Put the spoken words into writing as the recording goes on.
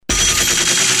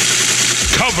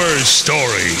Cover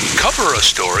Story. Cover a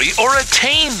story or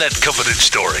attain that coveted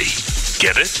story.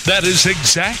 Get it? That is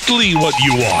exactly what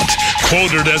you want.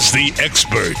 Quoted as the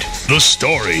expert, the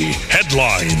story,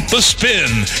 headline, the spin.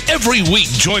 Every week,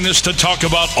 join us to talk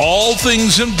about all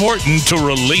things important to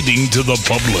relating to the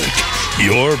public.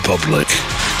 Your public.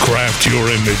 Craft your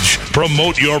image.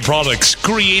 Promote your products.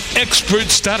 Create expert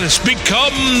status.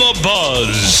 Become the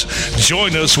buzz.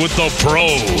 Join us with the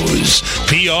pros.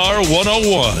 PR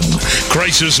 101.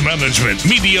 Crisis management.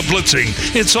 Media blitzing.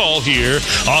 It's all here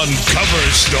on Cover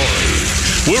Story.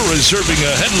 We're reserving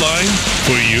a headline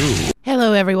for you.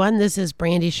 Hello, everyone. This is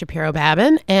Brandy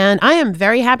Shapiro-Babin, and I am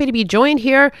very happy to be joined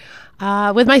here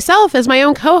with myself as my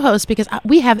own co-host because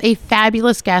we have a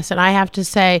fabulous guest, and I have to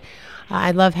say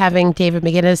I love having David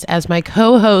McGinnis as my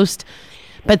co-host,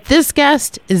 but this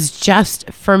guest is just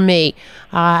for me.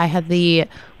 I had the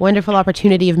wonderful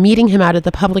opportunity of meeting him out at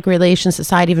the Public Relations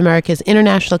Society of America's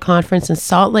International Conference in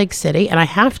Salt Lake City, and I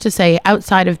have to say,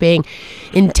 outside of being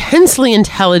intensely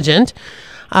intelligent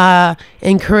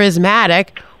and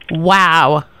charismatic,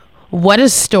 wow, what a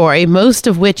story, most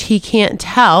of which he can't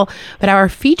tell. But our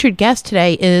featured guest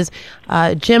today is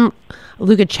Jim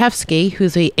Lukachevsky,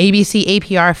 who's a ABC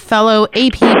APR fellow,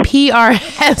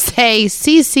 APPRSA,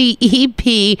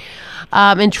 CCEP,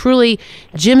 and truly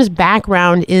Jim's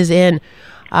background is in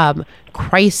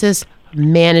crisis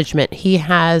management. He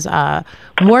has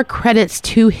more credits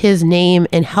to his name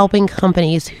in helping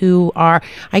companies who are,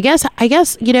 I guess,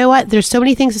 you know what? There's so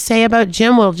many things to say about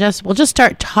Jim. We'll just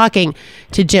start talking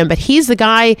to Jim, but he's the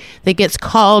guy that gets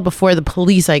called before the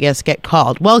police, I guess, get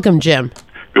called. Welcome, Jim.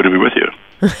 Good to be with you.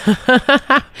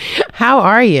 How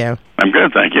are you? I'm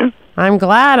good, thank you. I'm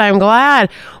glad.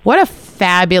 What a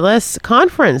fabulous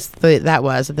conference that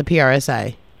was at the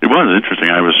PRSA. It was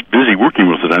interesting. I was busy working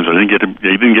most of the time, so I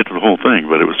didn't get to the whole thing,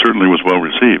 but it certainly was well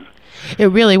received. It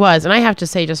really was, and I have to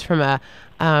say, just from a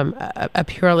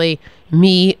purely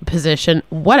me position,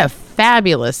 what a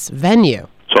fabulous venue.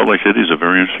 Salt Lake City is a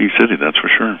very interesting city, that's for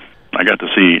sure. I got to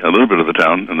see a little bit of the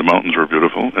town, and the mountains were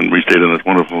beautiful, and we stayed in this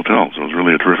wonderful hotel, so it was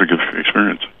really a terrific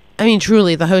experience. I mean,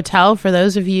 truly, the hotel, for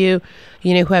those of you,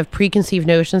 who have preconceived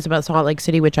notions about Salt Lake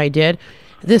City, which I did,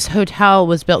 this hotel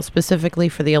was built specifically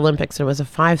for the Olympics. It was a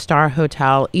 5-star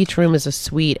hotel. Each room is a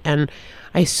suite, and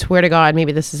I swear to God,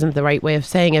 maybe this isn't the right way of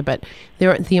saying it, but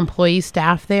the employee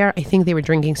staff there, I think they were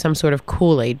drinking some sort of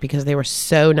Kool-Aid because they were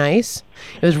so nice.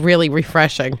 It was really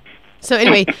refreshing. So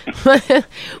anyway,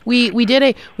 we did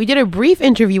a brief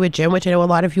interview with Jim, which I know a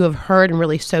lot of you have heard and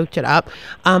really soaked it up.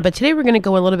 But today we're going to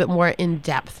go a little bit more in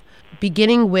depth,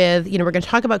 beginning with, we're going to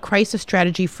talk about crisis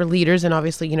strategy for leaders and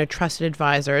obviously, trusted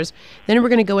advisors. Then we're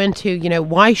going to go into,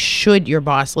 why should your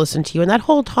boss listen to you? And that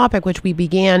whole topic, which we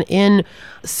began in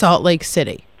Salt Lake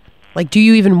City. Like, do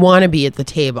you even want to be at the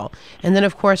table? And then,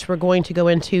 of course, we're going to go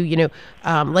into,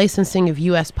 licensing of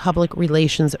U.S. public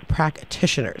relations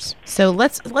practitioners. So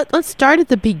let's start at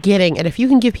the beginning. And if you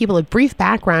can give people a brief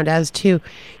background as to,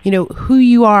 who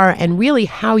you are and really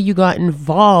how you got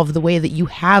involved the way that you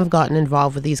have gotten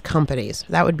involved with these companies,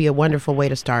 that would be a wonderful way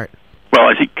to start. Well,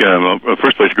 I think the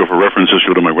first place to go for references,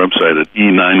 go to my website at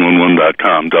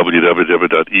e911.com,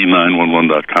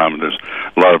 www.e911.com. There's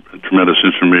a lot of tremendous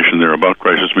information there about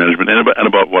crisis management and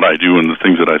about what I do and the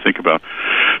things that I think about.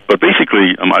 But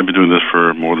basically, I've been doing this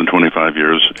for more than 25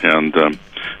 years, and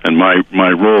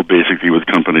my role basically with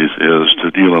companies is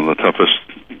to deal in the toughest,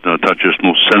 touchiest,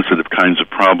 most sensitive kinds of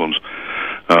problems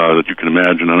that you can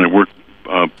imagine. And I work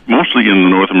mostly in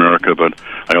North America, but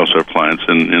I also have clients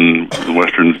in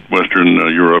Western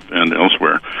Europe and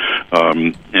elsewhere.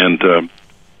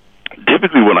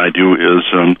 Typically, what I do is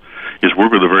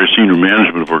work with the very senior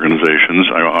management of organizations.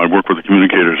 I work with the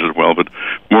communicators as well, but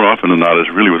more often than not, is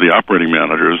really with the operating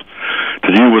managers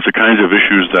to deal with the kinds of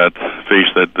issues that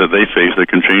they face that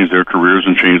can change their careers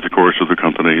and change the course of the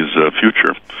company's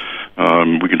future.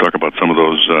 We can talk about some of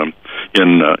those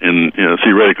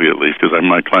theoretically, at least, because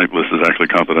my client list is actually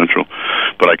confidential.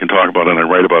 But I can talk about it, and I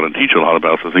write about it and teach a lot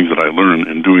about the things that I learn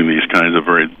in doing these kinds of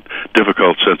very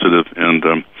difficult, sensitive, and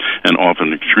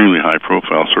often extremely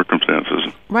high-profile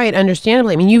circumstances. Right,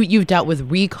 understandably. I mean, you've dealt with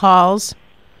recalls.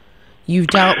 You've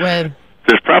dealt with...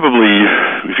 There's probably,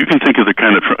 if you can think of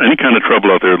any kind of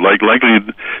trouble out there,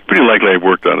 pretty likely I've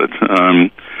worked on it.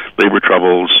 Labor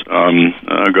troubles,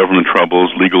 government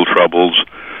troubles, legal troubles,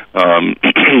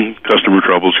 customer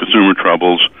troubles, consumer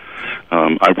troubles.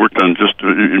 I've worked on just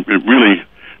really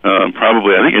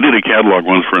probably, I think I did a catalog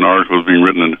once for an article that was being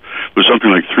written, and it was something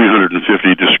like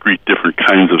 350 discrete different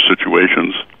kinds of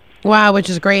situations. Wow, which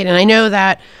is great. And I know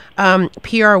that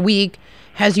PR Week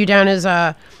has you down as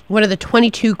one of the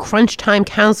 22 crunch time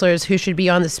counselors who should be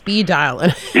on the speed dial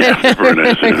in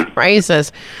a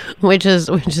crisis, which is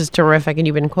terrific, and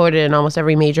you've been quoted in almost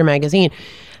every major magazine.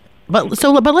 But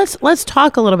let's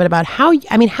talk a little bit about how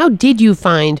did you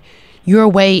find your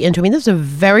way into? I mean, this is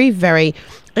a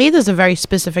this is a very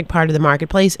specific part of the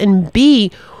marketplace, and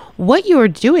B, what you are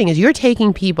doing is you're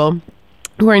taking people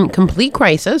who are in complete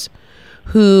crisis,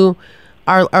 who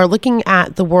are looking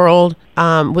at the world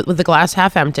with the glass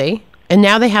half empty. And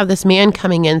now they have this man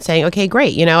coming in saying, okay,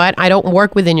 great, you know what? I don't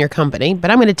work within your company, but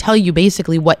I'm going to tell you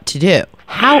basically what to do.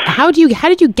 How did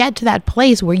you get to that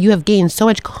place where you have gained so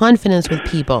much confidence with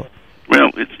people?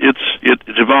 Well, it's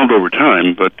evolved over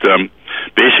time, but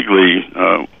basically,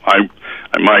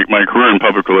 my career in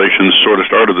public relations sort of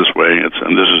started this way.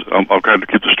 I'll try to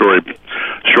keep the story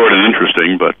short and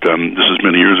interesting, but this is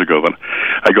many years ago. But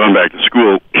I'd gone back to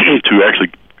school to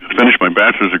actually finish my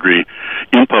bachelor's degree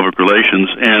in public relations,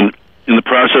 and in the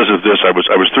process of this, I was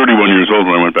 31 years old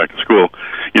when I went back to school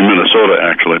in Minnesota,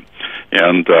 actually.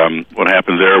 And what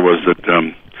happened there was that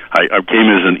I came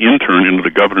as an intern into the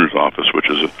governor's office, which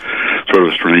is a sort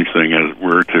of a strange thing, as it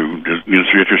were, to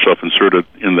get yourself inserted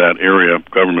in that area of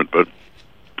government. But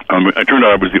it turned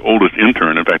out I was the oldest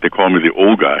intern. In fact, they called me the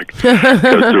old guy because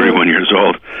I was 31 years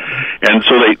old. And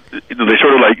so they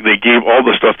sort of they gave all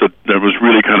the stuff that was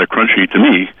really kind of crunchy to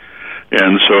me.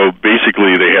 And so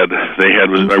basically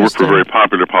I worked for a very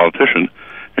popular politician,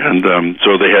 and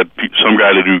so they had some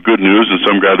guy to do good news and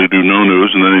some guy to do no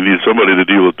news, and then they needed somebody to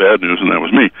deal with bad news, and that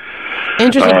was me.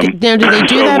 Interesting. Now, did they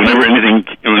do that?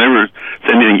 Whenever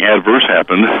anything adverse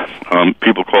happened,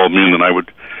 people called me, and then I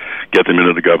would get them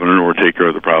into the governor or take care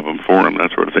of the problem for him,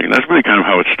 that sort of thing. And that's really kind of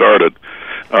how it started.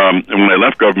 And when I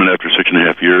left government after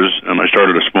 6.5 years, I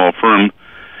started a small firm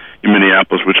in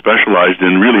Minneapolis, which specialized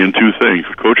in two things: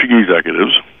 coaching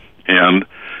executives and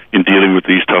in dealing with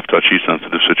these tough, touchy,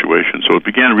 sensitive situations. So it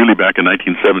began really back in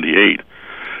 1978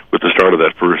 with the start of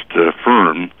that first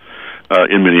firm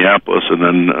in Minneapolis, and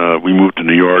then we moved to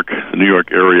New York, the New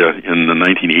York area, in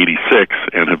 1986,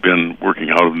 and have been working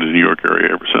out of the New York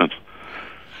area ever since.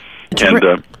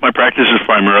 And my practice is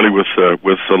primarily with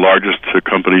the largest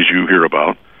companies you hear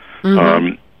about.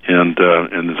 Mm-hmm. And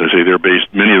as I say, they're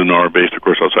based. Many of them are based, of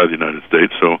course, outside the United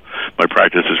States. So my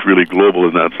practice is really global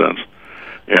in that sense.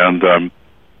 And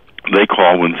they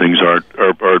call when things are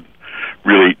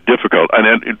really difficult.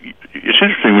 And it's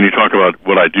interesting when you talk about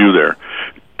what I do there.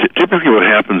 Typically, what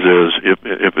happens is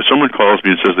if someone calls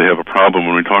me and says they have a problem,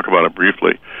 when we talk about it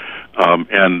briefly, they'll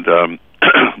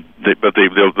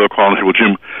call and say, "Well,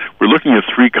 Jim, we're looking at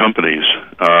 3 companies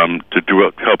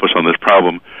to help us on this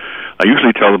problem." I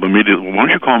usually tell them immediately, "Well, why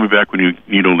don't you call me back when you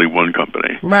need only one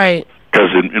company?" Right.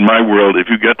 Because in my world, if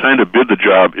you get time to bid the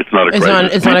job, it's not a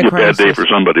crisis. It's not a crisis. Bad day for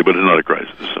somebody, but it's not a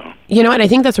crisis. So. You know what? I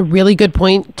think that's a really good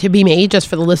point to be made just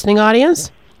for the listening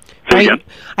audience. Say again?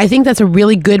 I think that's a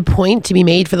really good point to be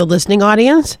made for the listening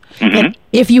audience. Mm-hmm. That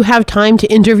if you have time to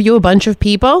interview a bunch of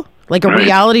people, like a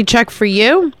reality check for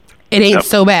you, it ain't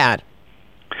so bad.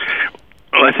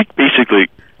 Well, I think basically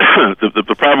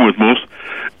the problem with most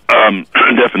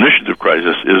definitions of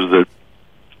crisis is that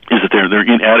they're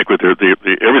inadequate.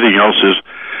 Everything else is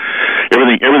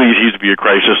everything needs to be a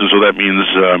crisis, and so that means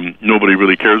nobody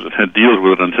really cares and deals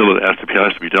with it until it has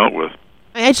to be dealt with.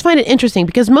 I just find it interesting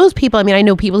because most people, I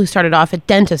know people who started off at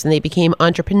dentists and they became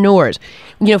entrepreneurs.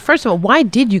 First of all, why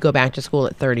did you go back to school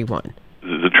at 31?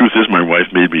 The truth is, my wife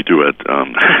made me do it.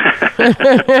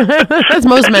 That's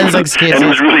most men's excuses.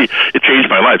 And it changed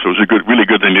my life. So it was a really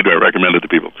good thing to do. I recommend it to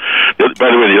people. By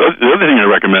the way, the other thing I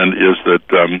recommend is that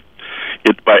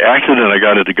by accident I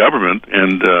got into government,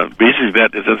 and basically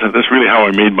that's really how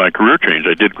I made my career change.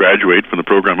 I did graduate from the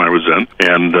program I was in,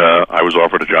 and I was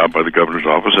offered a job by the governor's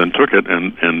office and took it,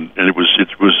 and I was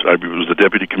the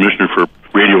deputy commissioner for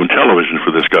radio and television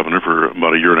for this governor for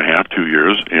about 1.5 years, 2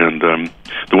 years, and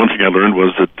the one thing I learned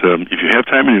was that if you have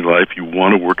time in your life, you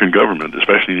want to work in government,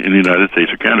 especially in the United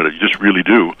States or Canada. You just really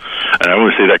do. And I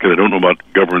only say that because I don't know about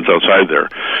governments outside there,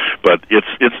 but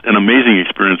it's an amazing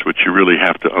experience which you really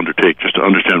have to undertake just to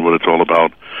understand what it's all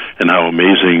about and how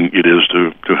amazing it is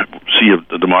to see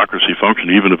a democracy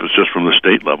function, even if it's just from the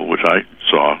state level, which I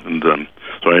saw, and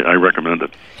so I recommend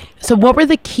it. So what were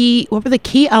the key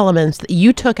elements that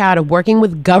you took out of working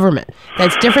with government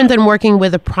that's different than working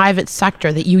with a private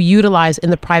sector that you utilize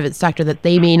in the private sector that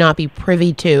they may not be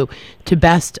privy to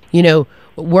best,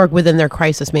 work within their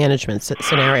crisis management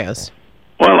scenarios?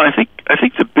 Well, I think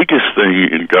the biggest thing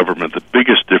in government, the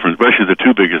biggest difference, especially the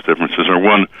 2 biggest differences, are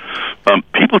one,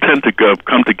 people tend to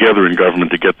come together in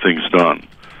government to get things done.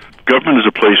 Government is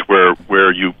a place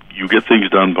where you get things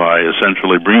done by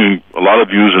essentially bringing a lot of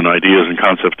views and ideas and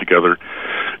concepts together,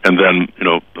 and then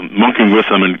monkeying with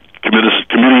them and committee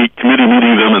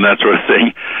meeting them and that sort of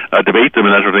thing, debate them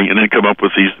and that sort of thing, and then come up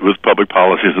with public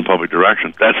policies and public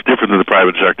direction. That's different than the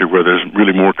private sector, where there's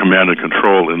really more command and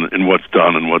control in what's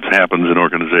done and what happens in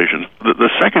organizations. The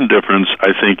second difference,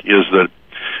 I think, is that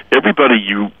everybody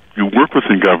you work with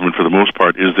in government, for the most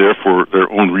part, is there for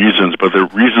their own reasons, but they're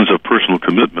reasons of personal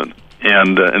commitment,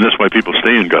 and that's why people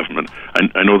stay in government.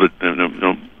 I know that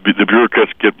the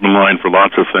bureaucrats get maligned for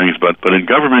lots of things, but in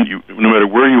government, no matter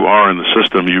where you are in the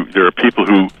system, there are people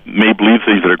who may believe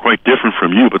things that are quite different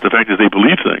from you, but the fact is they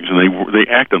believe things, and they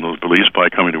act on those beliefs by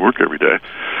coming to work every day.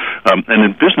 And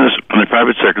in business, in the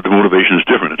private sector, the motivation is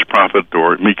different. It's profit,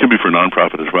 or it can be for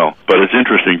nonprofit as well. But it's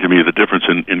interesting to me, the difference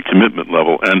in commitment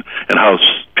level and how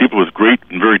people with great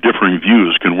and very differing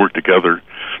views can work together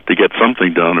to get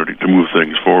something done or to move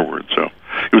things forward. So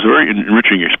it was a very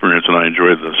enriching experience, and I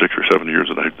enjoyed the 6 or 7 years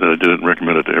that I did it, and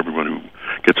recommend it to everyone who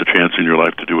gets a chance in your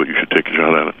life to do it. You should take a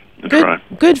shot at it and try.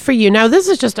 Good for you. Now, this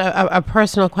is just a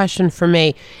personal question for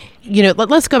me.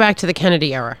 Let's go back to the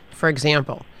Kennedy era, for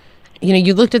example.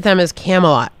 You looked at them as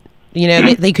Camelot.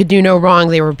 They could do no wrong.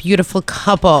 They were a beautiful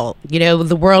couple.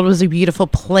 The world was a beautiful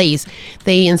place.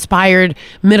 They inspired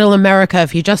middle America.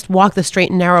 If you just walk the straight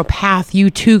and narrow path, you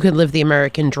too could live the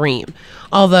American dream.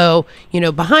 Although,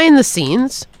 behind the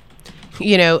scenes,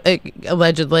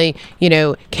 allegedly,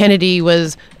 Kennedy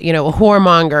was, a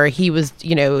whoremonger. He was,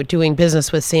 doing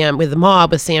business with the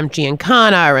mob, with Sam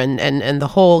Giancana and the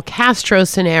whole Castro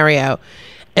scenario.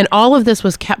 And all of this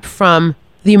was kept from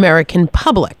the American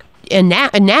public. And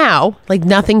now, like,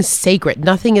 nothing's sacred.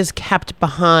 Nothing is kept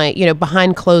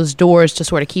behind closed doors to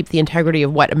sort of keep the integrity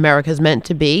of what America's meant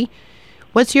to be.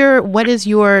 What is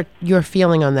your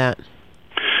feeling on that?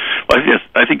 Well,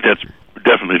 I think that's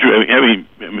definitely true. Having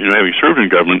served in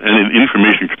government and in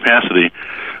information capacity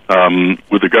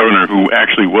with the governor who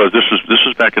actually was, this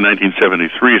was back in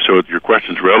 1973, so your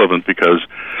question's relevant because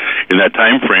in that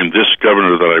time frame, this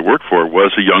governor that I worked for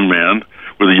was a young man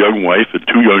with a young wife and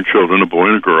 2 young children, a boy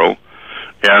and a girl,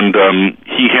 and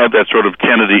he had that sort of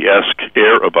Kennedy-esque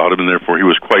air about him, and therefore he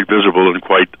was quite visible and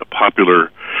quite a popular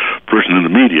person in the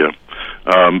media.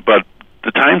 But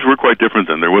the times were quite different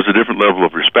then. There was a different level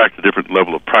of respect, a different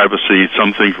level of privacy.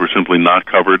 Some things were simply not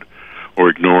covered or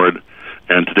ignored,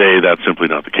 and today that's simply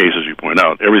not the case, as you point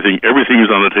out. Everything is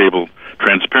on the table.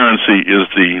 Transparency is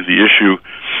the issue,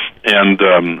 and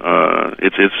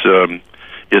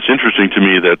it's interesting to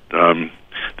me that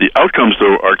the outcomes,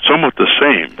 though, are somewhat the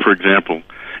same. For example,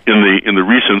 in the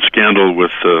recent scandal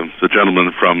with the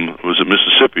gentleman from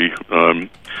Mississippi,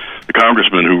 the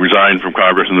congressman who resigned from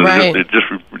Congress, and then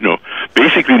right.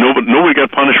 Basically nobody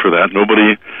got punished for that.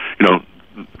 Nobody,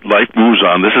 life moves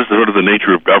on. This is sort of the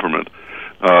nature of government.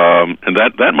 And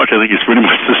that much I think is pretty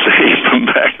much the same from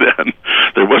back then.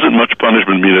 There wasn't much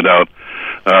punishment meted out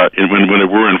when there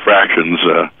were infractions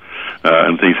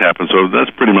and things happened. So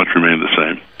that's pretty much remained the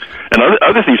same. And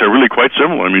other things are really quite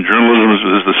similar. I mean,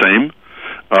 journalism is the same.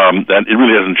 That it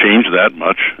really hasn't changed that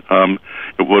much.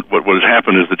 What has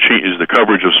happened is the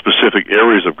coverage of specific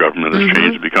areas of government has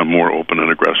changed to become more open and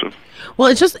aggressive. Well,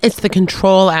 it's the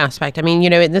control aspect. I mean,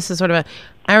 this is sort of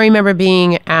I remember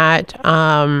being at,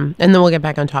 and then we'll get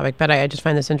back on topic, but I just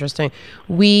find this interesting.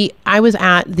 I was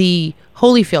at the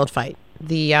Holyfield fight.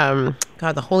 The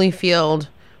Holyfield.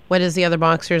 What is the other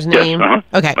boxer's name? Yes,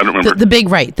 Okay, I don't remember. The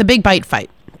big bite fight.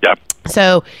 Yeah.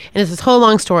 So, and it's this whole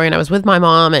long story, and I was with my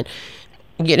mom, and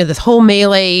this whole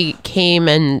melee came,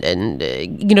 and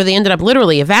they ended up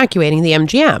literally evacuating the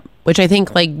MGM, which I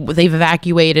think they've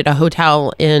evacuated a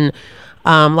hotel in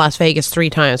Las Vegas 3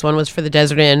 times. One was for the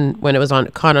Desert Inn when it was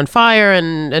caught on fire,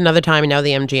 and another time, and now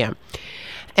the MGM.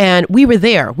 And we were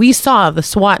there. We saw the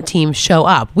SWAT team show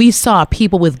up. We saw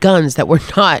people with guns that were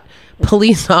not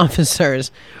police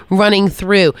officers running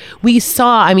through. We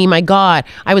saw, I mean, my God,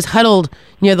 I was huddled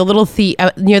near the little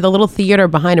theater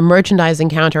behind a merchandising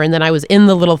counter, and then I was in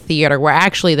the little theater where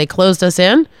actually they closed us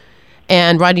in,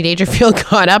 and Rodney Dangerfield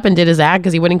got up and did his act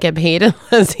because he wouldn't get paid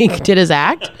unless he did his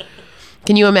act.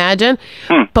 Can you imagine?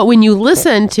 But when you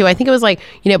listen to, I think it was by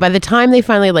the time they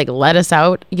finally let us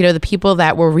out, the people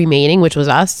that were remaining, which was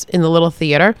us in the little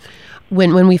theater,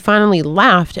 when we finally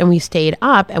left and we stayed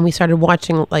up and we started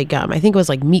watching I think it was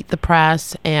Meet the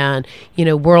Press and,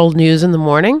 World News in the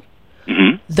morning,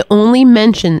 the only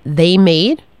mention they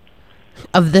made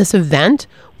of this event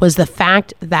was the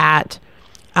fact that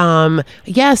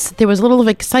yes, there was a little of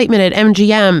excitement at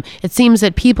MGM. It seems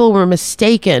that people were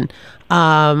mistaken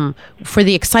for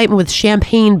the excitement with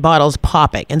champagne bottles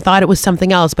popping and thought it was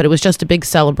something else, but it was just a big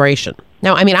celebration.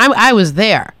 Now, I mean, I was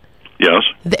there. Yes.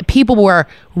 people were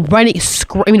running.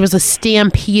 It was a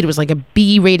stampede. It was like a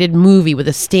B-rated movie with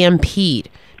a stampede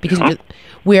because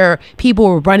where people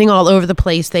were running all over the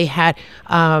place. They had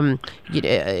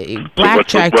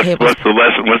blackjack tables. What's the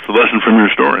lesson? What's the lesson from your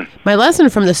story? My lesson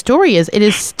from the story is it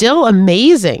is still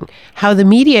amazing how the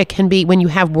media can be, when you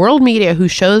have world media who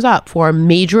shows up for a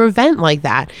major event like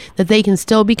that they can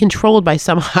still be controlled by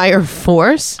some higher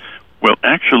force. Well,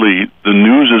 actually, the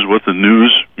news is what the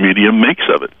news media makes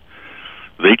of it.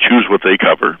 They choose what they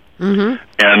cover. Mm-hmm.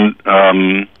 And,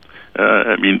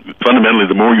 fundamentally,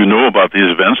 the more you know about these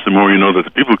events, the more you know that the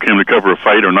people who came to cover a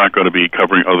fight are not going to be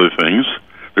covering other things.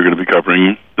 They're going to be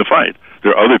covering the fight.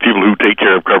 There are other people who take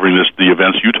care of covering the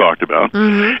events you talked about.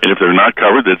 Mm-hmm. And if they're not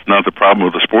covered, that's not the problem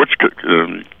with the sports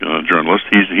journalist.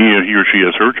 He or she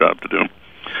has her job to do.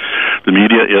 The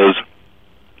media is,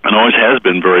 and always has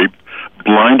been, very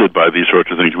blinded by these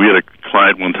sorts of things. We had a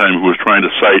client one time who was trying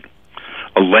to cite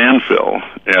a landfill,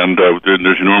 and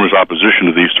there's enormous opposition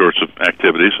to these sorts of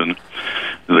activities, and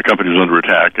the company was under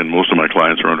attack, and most of my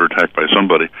clients are under attack by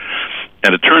somebody.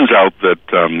 And it turns out that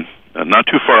not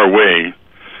too far away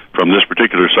from this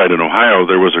particular site in Ohio,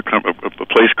 there was a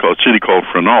city called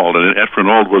Frenald, and at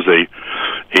Frenald was a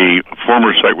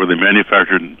former site where they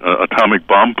manufactured atomic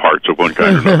bomb parts of one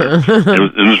kind or another.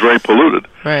 It was very polluted,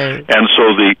 right? And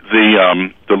so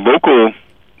the local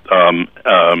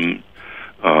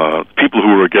people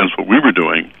who were against what we were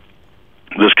doing,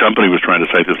 this company was trying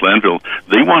to site this landfill.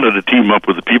 They wanted to team up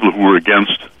with the people who were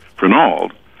against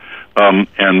Frenald. And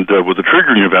with the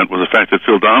triggering event was the fact that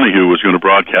Phil Donahue was going to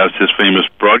broadcast his famous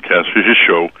broadcast, his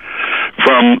show,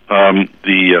 from a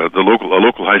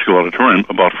local high school auditorium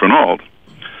about Frenald.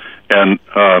 And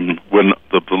when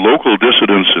the local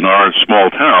dissidents in our small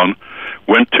town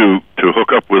went to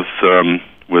hook up with Phil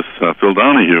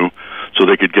Donahue, so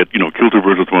they could get kill two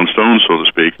birds with one stone, so to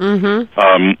speak. Mm-hmm.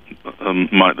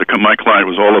 My client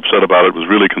was all upset about it, was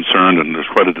really concerned, and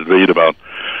there's quite a debate about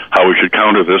how we should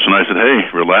counter this. And I said, hey,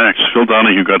 relax. Phil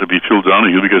Donahue got to be Phil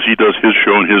Donahue because he does his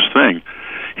show and his thing.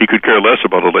 He could care less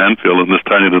about a landfill in this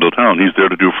tiny little town. He's there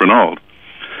to do Frenald.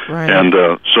 Right. And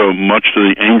so much to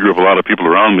the anger of a lot of people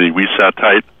around me, we sat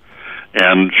tight.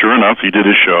 And sure enough, he did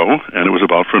his show, and it was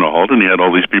about Frenald, and he had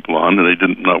all these people on, and they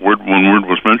didn't. Not one word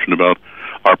was mentioned about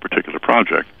our particular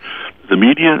project. The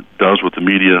media does what the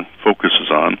media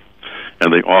focuses on,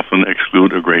 and they often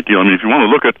exclude a great deal. I mean, if you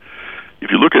look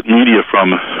at media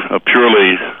from a pure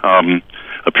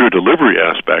delivery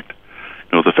aspect,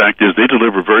 the fact is they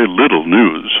deliver very little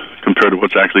news compared to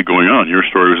what's actually going on. Your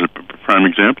story is a prime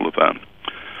example of that.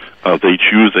 They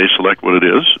select what it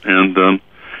is, and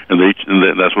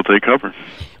that's what they cover.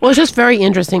 Well, it's just very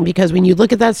interesting because when you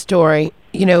look at that story,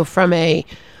 from a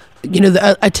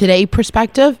today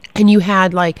perspective, and you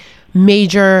had like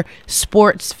major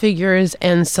sports figures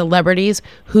and celebrities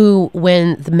who,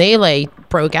 when the melee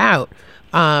broke out,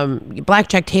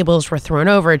 blackjack tables were thrown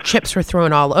over, chips were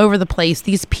thrown all over the place.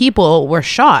 These people were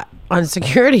shot on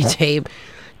security tape,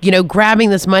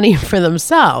 grabbing this money for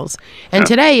themselves. And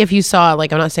today, if you saw, I'm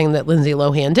not saying that Lindsay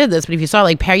Lohan did this, but if you saw,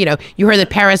 you heard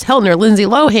that Paris Hilton or Lindsay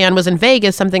Lohan was in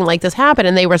Vegas, something like this happened,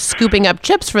 and they were scooping up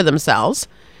chips for themselves.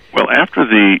 Well, after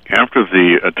the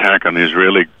attack on the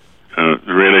Israelis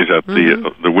at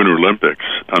the Winter Olympics,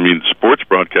 I mean, sports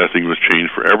broadcasting was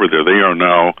changed forever there. They are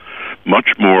now much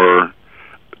more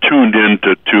tuned in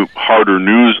to harder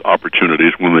news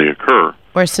opportunities when they occur.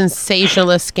 Or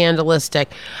sensationalist,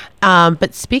 scandalistic.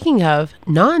 But speaking of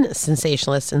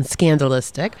non-sensationalist and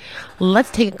scandalistic,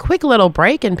 let's take a quick little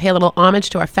break and pay a little homage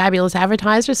to our fabulous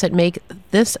advertisers that make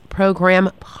this program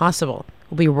possible.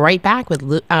 We'll be right back with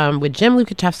Jim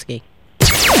Lukachevsky.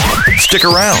 Stick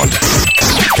around.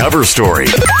 Cover Story.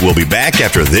 We'll be back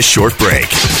after this short break.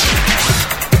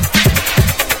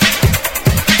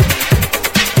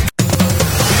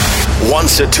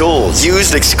 Once a tool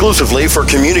used exclusively for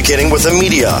communicating with the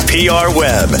media, PR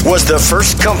Web was the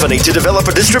first company to develop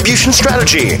a distribution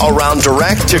strategy around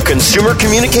direct-to-consumer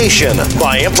communication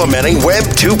by implementing Web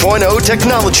 2.0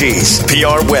 technologies.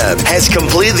 PR Web has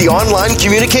completed the online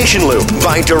communication loop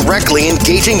by directly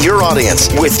engaging your audience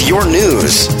with your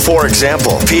news. For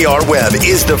example, PR Web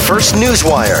is the first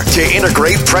newswire to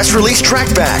integrate press release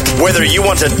trackback. Whether you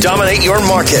want to dominate your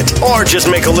market or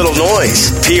just make a little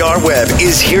noise, PR Web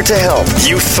is here to help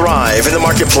you thrive in the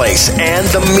marketplace and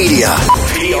the media.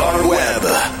 PR Web.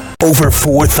 Over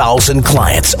 4,000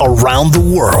 clients around the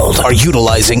world are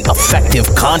utilizing effective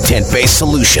content-based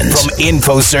solutions from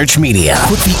InfoSearch Media.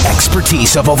 With the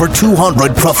expertise of over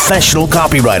 200 professional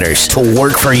copywriters to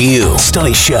work for you.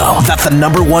 Studies show that the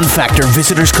number one factor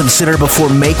visitors consider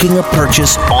before making a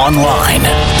purchase online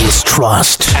is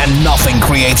trust. And nothing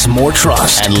creates more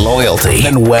trust and loyalty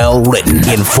than well-written,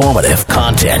 informative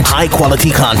content. High-quality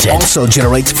content also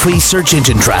generates free search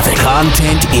engine traffic.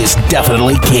 Content is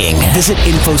definitely king. Visit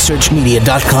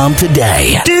InfoSearchMedia.com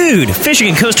today. Dude, fishing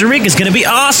in Costa Rica is going to be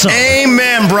awesome.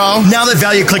 Amen, bro. Now that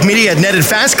ValueClick Media had netted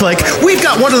FastClick, we've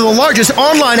got one of the largest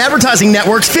online advertising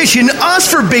networks fishing us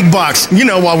for big bucks. You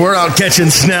know, while we're out catching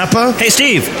snapper. Hey,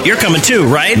 Steve, you're coming too,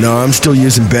 right? No, I'm still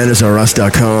using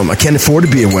BenAsOurUs.com. I can't afford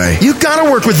to be away. You gotta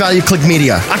work with ValueClick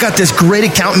Media. I got this great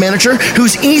account manager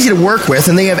who's easy to work with,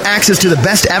 and they have access to the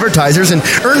best advertisers and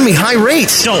earn me high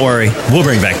rates. Don't worry, we'll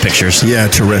bring back pictures. Yeah,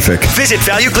 terrific. Visit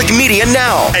ValueClick Media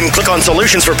now and click on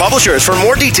Solutions for Publishers for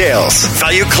more details.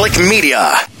 ValueClick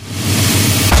Media.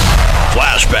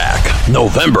 Flashback,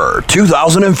 November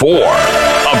 2004.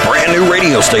 A brand new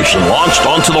radio station launched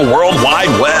onto the World Wide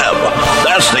Web.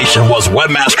 That station was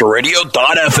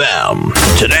WebmasterRadio.fm.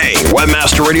 Today,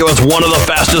 Webmaster Radio is one of the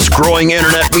fastest growing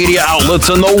internet media outlets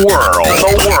in the world.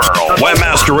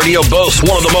 Webmaster Radio boasts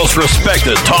one of the most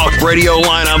respected talk radio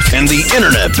lineups in the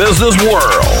internet business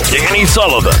world. Danny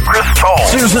Sullivan, Chris Toll,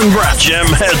 Susan Brett, Jim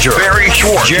Hedger, Barry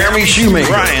Schwartz, Jeremy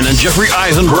Shoemaker, Ryan and Jeffrey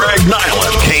Eisenberg, Greg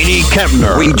Nyland, Katie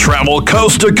Kempner. We travel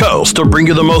coast to coast to bring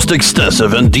you the most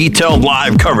extensive and detailed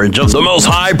live coverage of the most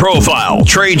high-profile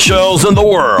trade shows in the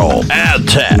world. Ad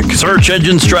Tech, Search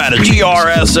Engine Strategy,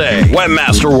 RSA,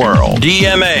 Webmaster World,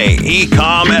 DMA,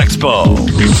 Ecom Expo.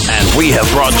 And we have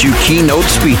brought you keynote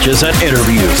speeches and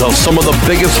interviews of some of the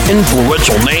biggest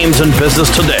influential names in business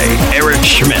today. Eric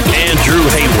Schmidt, Andrew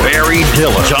Hayward, Barry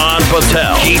Diller, John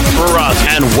Patel, Keith Barras,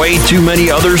 and way too many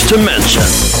others to mention.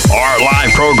 Our live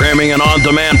programming and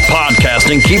on-demand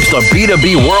podcasting keeps the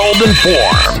B2B world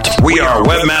informed. We are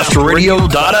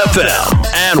WebmasterRadio.fm,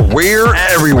 and we're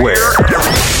everywhere.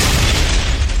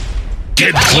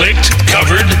 Get clicked,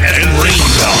 covered, and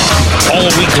rained on all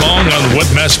week long on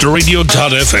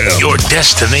WebmasterRadio.fm. Your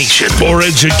destination For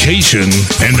education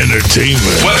and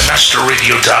entertainment.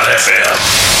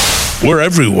 WebmasterRadio.fm. We're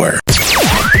everywhere.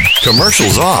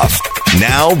 Commercials off.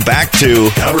 Now back to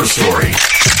Cover Story.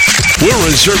 We're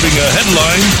reserving a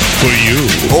headline for you.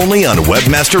 only on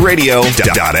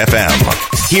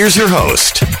WebmasterRadio.fm. Here's your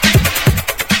host.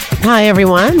 Hi,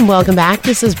 everyone. Welcome back.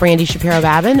 This is Brandy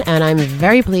Shapiro-Babin, and I'm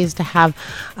very pleased to have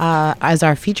as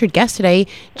our featured guest today,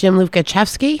 Jim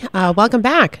Lukaszewski. Welcome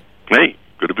back. Hey,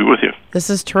 good to be with you.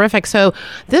 This is terrific. So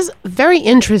this is very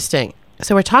interesting.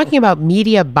 So we're talking about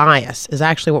media bias is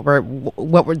actually what we're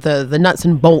the nuts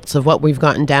and bolts of what we've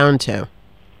gotten down to.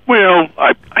 Well,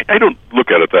 I don't look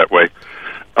at it that way.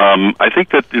 I think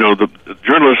that the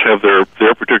journalists have their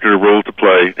particular role to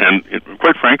play, and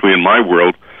quite frankly, in my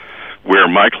world, where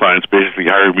my clients basically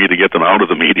hire me to get them out of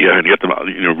the media and get them out,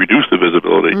 reduce the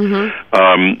visibility.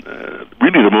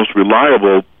 Really, the most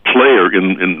reliable player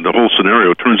in the whole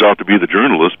scenario turns out to be the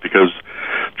journalist, because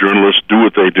journalists do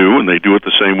what they do, and they do it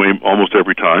the same way almost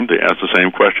every time. They ask the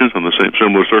same questions in the same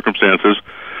similar circumstances.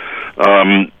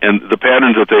 And the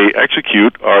patterns that they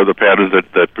execute are the patterns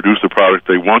that produce the product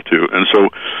they want to. And so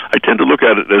I tend to look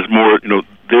at it as more,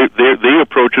 they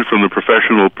approach it from the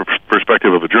professional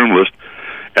perspective of a journalist,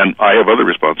 and I have other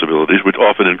responsibilities, which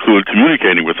often include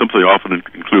communicating with them. They often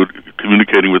include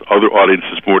communicating with other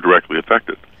audiences more directly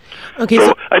affected. Okay,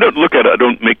 so I don't look at it, I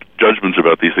don't make judgments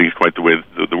about these things quite the way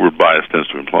the word bias tends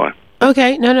to imply.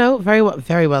 Okay, no, very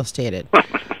well stated.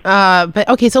 But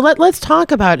okay, so let's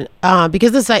talk about it,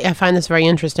 because I find this very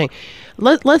interesting.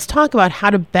 Let's talk about how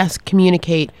to best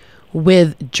communicate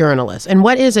with journalists. And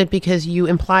what is it? Because you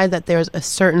implied that there's a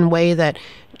certain way that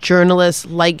journalists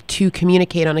like to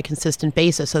communicate on a consistent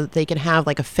basis so that they can have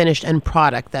like a finished end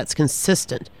product that's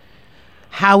consistent.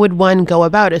 How would one go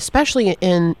about, especially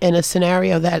in a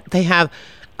scenario that they have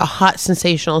a hot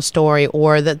sensational story,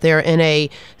 or that they're in a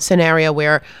scenario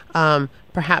where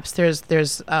perhaps there's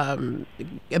a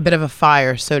bit of a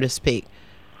fire, so to speak?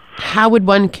 How would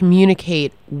one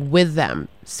communicate with them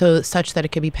such that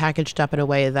it could be packaged up in a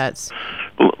way that's...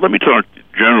 Well, let me talk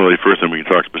generally first, and we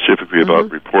can talk specifically about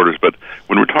reporters. But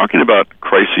when we're talking about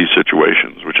crisis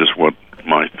situations, which is what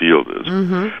my field is,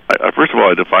 first of all,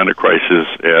 I define a crisis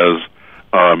as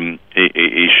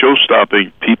a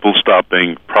show-stopping,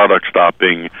 people-stopping,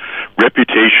 product-stopping,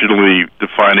 reputationally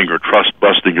defining or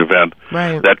trust-busting event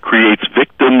that creates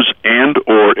victims and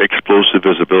or explosive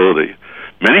visibility.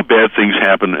 Many bad things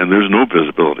happen and there's no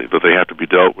visibility, but they have to be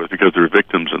dealt with because there are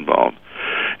victims involved.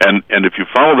 And if you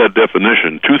follow that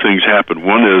definition, two things happen.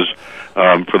 One is,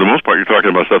 for the most part, you're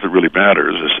talking about stuff that really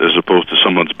matters, as opposed to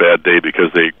someone's bad day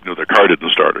because their car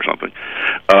didn't start or something.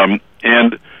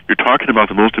 And you're talking about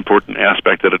the most important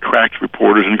aspect that attracts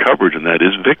reporters and coverage, and that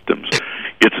is victims.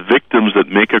 It's victims that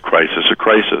make a crisis a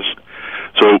crisis.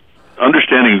 So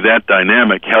understanding that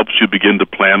dynamic helps you begin to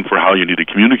plan for how you need to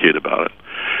communicate about it.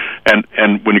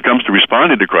 And when it comes to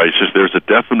responding to crisis, there's a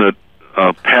definite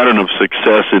pattern of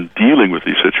success in dealing with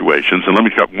these situations. And let me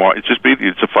talk more. It's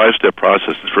a 5-step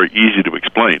process. It's very easy to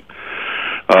explain.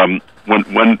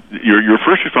 When your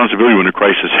first responsibility when a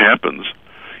crisis happens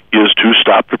is to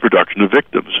stop the production of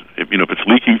victims. If it's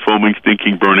leaking, foaming,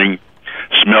 stinking, burning,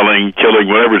 smelling, killing,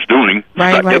 whatever it's doing,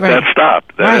 get that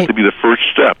stopped. That has to be the first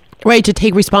step. Right, to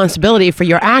take responsibility for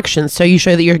your actions, so you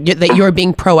show that you're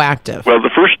being proactive. Well, the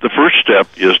first step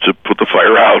is to put the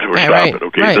fire out or stop it.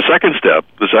 Okay. Right. The second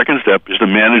step is to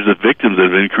manage the victims that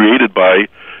have been created by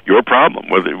your problem,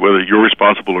 whether you're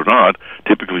responsible or not.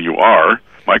 Typically, you are.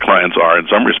 My clients are in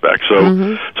some respects.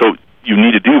 So you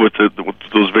need to deal with what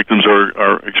those victims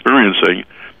are experiencing,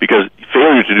 because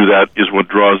failure to do that is what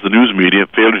draws the news media.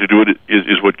 Failure to do it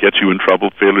is what gets you in trouble.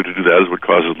 Failure to do that is what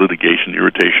causes litigation,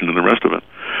 irritation, and the rest of it.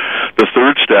 The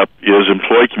third step is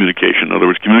employee communication. In other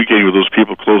words, communicating with those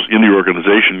people close in the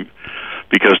organization,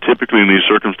 because typically in these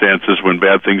circumstances, when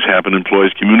bad things happen,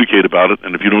 employees communicate about it,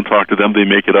 and if you don't talk to them, they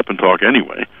make it up and talk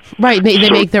anyway. Right, they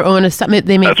make their own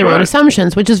own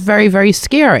assumptions, which is very, very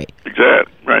scary.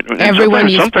 Exactly, right. Sometimes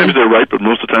they're right, but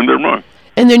most of the time they're wrong.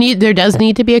 And there does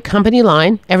need to be a company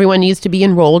line. Everyone needs to be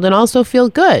enrolled and also feel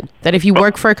good that if you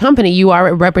work for a company, you are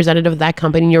a representative of that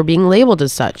company and you're being labeled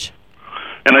as such.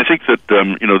 And I think that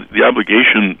the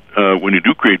obligation when you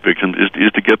do create victims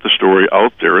is to get the story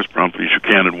out there as promptly as you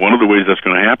can. And one of the ways that's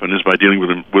going to happen is by dealing with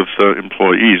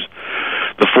employees.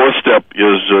 The fourth step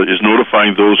is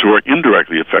notifying those who are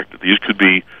indirectly affected. These could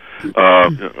be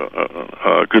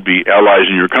allies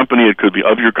in your company, it could be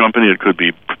of your company, it could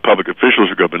be public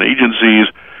officials or government agencies,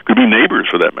 it could be neighbors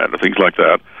for that matter, things like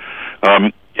that.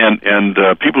 And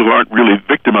people who aren't really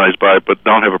victimized by it but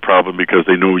don't have a problem because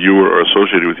they know you or are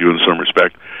associated with you in some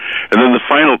respect. And then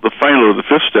the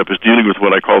fifth step is dealing with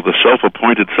what I call the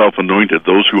self-appointed, self-anointed,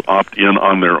 those who opt in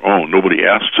on their own. Nobody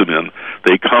asks them in.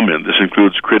 They come in. This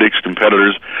includes critics,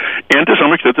 competitors, and to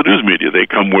some extent the news media. They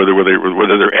come whether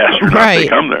they're asked or not, they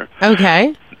come there.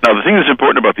 Okay. Now, the thing that's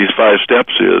important about these 5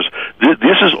 steps is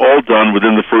this is all done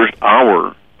within the first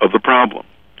hour of the problem.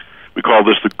 We call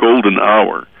this the golden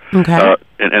hour. Okay.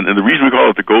 And the reason we call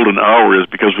it the golden hour is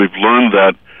because we've learned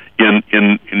that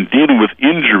in dealing with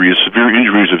injuries, severe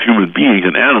injuries of human beings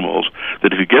and animals, that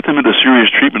if you get them into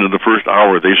serious treatment in the first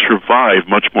hour, they survive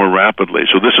much more rapidly.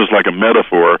 So this is like a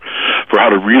metaphor for how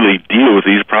to really deal with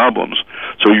these problems.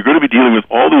 So you're going to be dealing with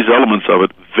all these elements of it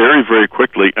very, very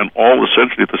quickly and all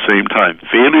essentially at the same time.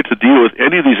 Failure to deal with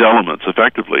any of these elements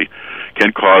effectively can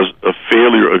cause a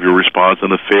failure of your response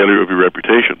and a failure of your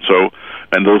reputation.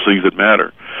 And those things that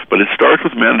matter. But it starts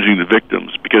with managing the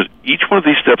victims, because each one of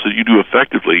these steps that you do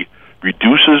effectively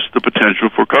reduces the potential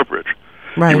for coverage.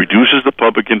 Right. It reduces the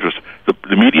public interest.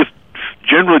 The media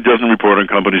generally doesn't report on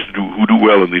companies who do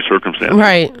well in these circumstances.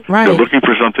 Right. They're looking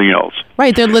for something else.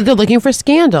 Right. They're looking for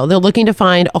scandal. They're looking to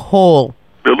find a hole.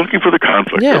 They're looking for the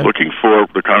conflict. Yeah. They're looking for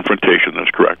the confrontation.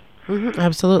 That's correct. Mm-hmm.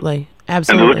 Absolutely. And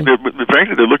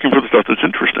frankly, they're looking for the stuff that's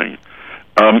interesting.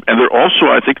 And they're also,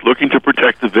 I think, looking to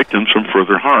protect the victims from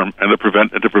further harm and to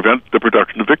prevent the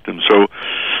production of victims. So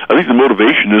I think the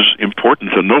motivation is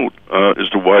important to note as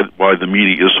to why the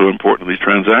media is so important in these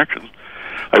transactions.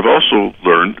 I've also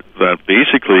learned that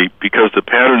basically because the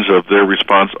patterns of their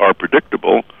response are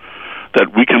predictable,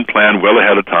 that we can plan well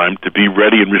ahead of time to be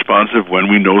ready and responsive when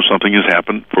we know something has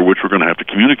happened for which we're going to have to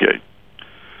communicate.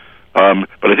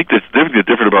 But I think that's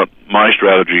different about my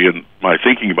strategy and my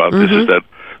thinking about this is that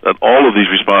all of these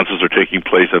responses are taking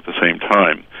place at the same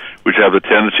time, which have the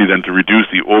tendency then to reduce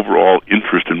the overall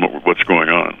interest in what's going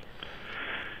on.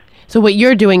 So what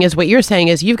you're doing is, what you're saying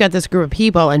is, you've got this group of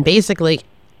people, and basically,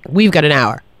 we've got an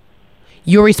hour.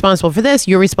 You're responsible for this,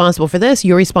 you're responsible for this,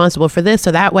 you're responsible for this,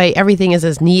 so that way everything is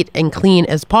as neat and clean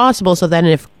as possible, so then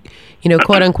if,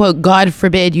 quote unquote, God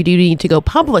forbid you do need to go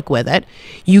public with it,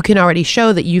 you can already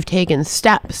show that you've taken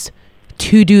steps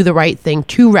to do the right thing,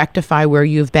 to rectify where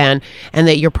you've been, and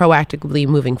that you're proactively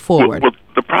moving forward. Well,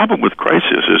 the problem with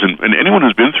crisis is, and anyone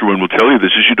who's been through one will tell you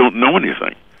this, is you don't know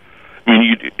anything. I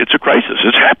mean, it's a crisis.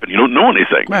 It's happened. You don't know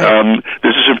anything. Right.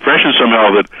 There's this impression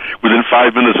somehow that within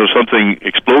 5 minutes of something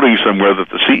exploding somewhere, that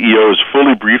the CEO is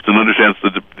fully briefed and understands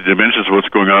the dimensions of what's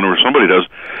going on, or somebody does.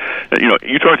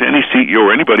 You talk to any CEO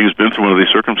or anybody who's been through one of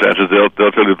these circumstances, they'll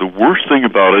tell you the worst thing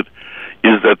about it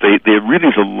is that they're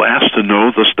really the last to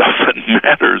know the stuff that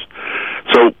matters.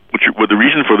 So what the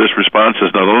reason for this response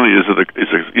is not only is it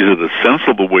a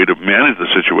sensible way to manage the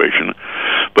situation,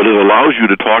 but it allows you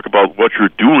to talk about what you're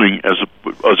doing as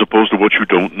opposed to what you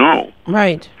don't know.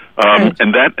 Right.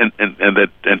 And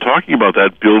talking about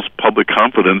that builds public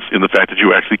confidence in the fact that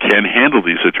you actually can handle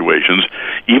these situations,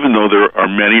 even though there are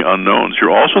many unknowns.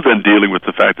 You're also then dealing with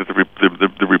the fact that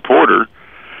the reporter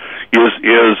is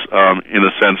in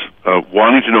a sense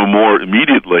wanting to know more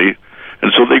immediately,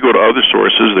 and so they go to other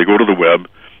sources, they go to the web,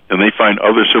 and they find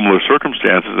other similar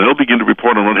circumstances, and they'll begin to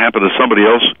report on what happened to somebody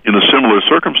else in a similar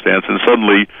circumstance, and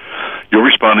suddenly you're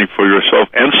responding for yourself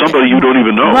and somebody you don't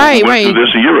even know went through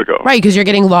this a year ago. Right, because you're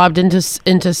getting lobbed into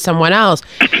someone else.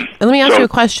 And let me ask you a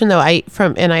question, though.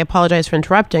 And I apologize for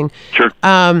interrupting. Sure.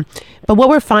 But what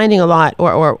we're finding a lot,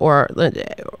 or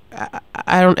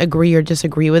I don't agree or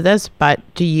disagree with this, but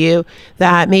do you,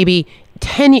 that maybe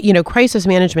crisis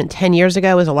management 10 years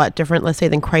ago is a lot different, let's say,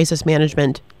 than crisis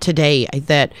management today?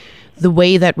 That the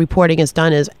way that reporting is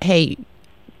done is, hey,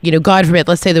 God forbid,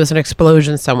 let's say there was an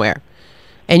explosion somewhere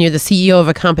and you're the CEO of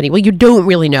a company. Well, you don't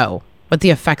really know what the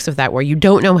effects of that were. You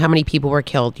don't know how many people were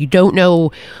killed. You don't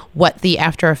know what the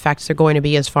after effects are going to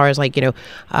be as far as air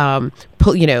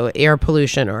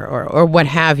pollution or what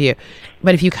have you.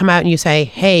 But if you come out and you say,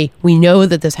 hey, we know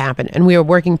that this happened and we are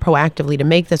working proactively to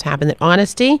make this happen, that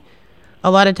honesty a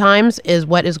lot of times is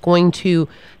what is going to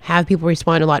have people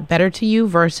respond a lot better to you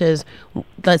versus,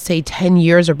 let's say, 10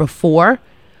 years or before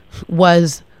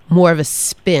was more of a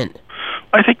spin.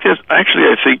 I think that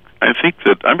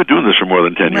I've been doing this for more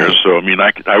than 10 years, so I mean,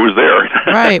 I was there.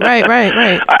 Right.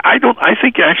 I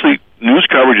think actually news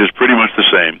coverage is pretty much the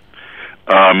same.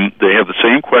 They have the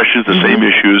same questions, the same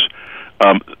issues.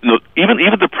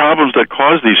 Even the problems that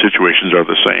cause these situations are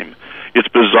the same. It's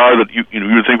bizarre that you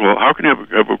would think, well, how can you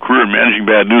have a career in managing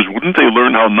bad news? Wouldn't they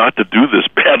learn how not to do this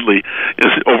badly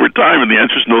over time? And the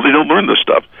answer is no, they don't learn this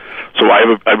stuff. So I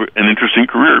have an interesting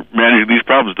career managing these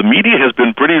problems. The media has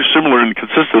been pretty similar and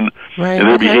consistent in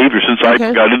their behavior since I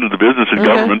got into the business and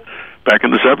government back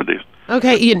in the 70s.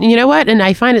 Okay, you know what? And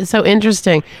I find it so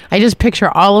interesting. I just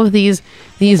picture all of these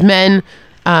men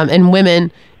and women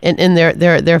in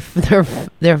their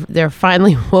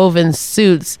finely woven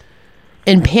suits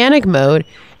in panic mode,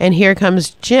 and here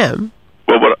comes Jim.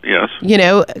 Well, yes.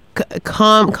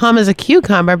 Calm as a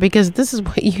cucumber, because this is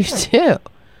what you do.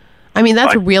 I mean,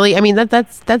 that's really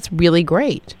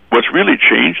great. What's really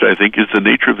changed, I think, is the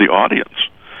nature of the audience.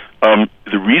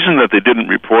 The reason that they didn't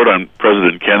report on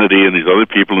President Kennedy and these other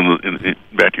people,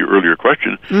 back to your earlier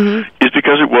question, is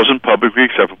because it wasn't publicly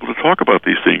acceptable to talk about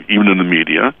these things, even in the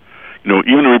media.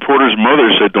 Even the reporter's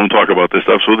mother said, don't talk about this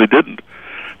stuff, so they didn't.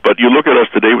 But you look at us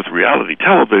today with reality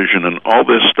television and all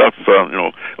this stuff,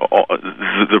 the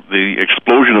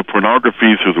explosion of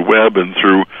pornography through the web and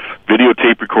through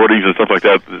videotape recordings and stuff like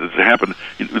that that's happened.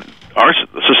 Our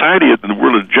society and the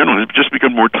world in general has just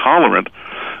become more tolerant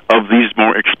of these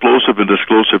more explosive and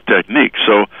disclosive techniques.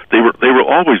 So they were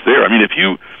always there. I mean,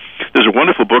 there's a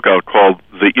wonderful book out called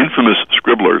The Infamous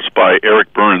Scribblers by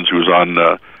Eric Burns, who's on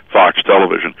Fox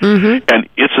Television, and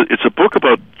it's a book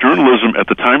about journalism at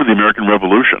the time of the American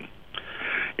Revolution.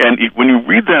 And when you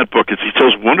read that book, he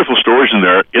tells wonderful stories in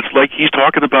there. It's like he's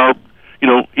talking about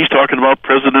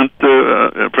President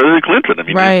Clinton. I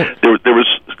mean, there was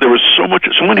so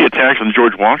many attacks on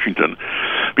George Washington.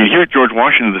 I mean, here George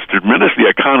Washington, this tremendously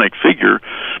iconic figure,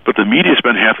 but the media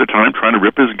spent half the time trying to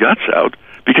rip his guts out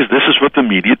because this is what the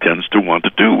media tends to want to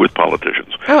do with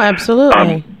politicians. Oh,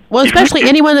 absolutely. Well, especially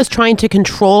anyone that's trying to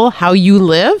control how you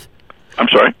live. I'm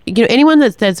sorry? Anyone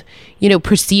that's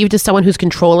perceived as someone who's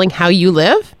controlling how you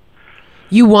live,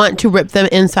 you want to rip them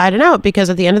inside and out because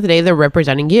at the end of the day, they're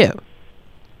representing you.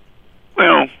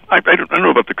 Well, I don't know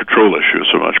about the control issue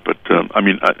so much, but this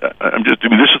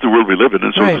is the world we live in,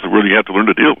 and so it's the world you have to learn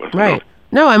to deal with. Right.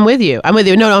 No, I'm with you.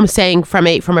 No, I'm saying from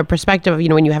a perspective of,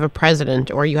 when you have a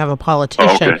president or you have a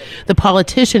politician, the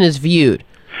politician is viewed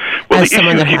as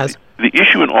someone that has... The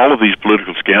issue in all of these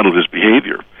political scandals is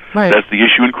behavior. Right. That's the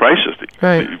issue in crisis.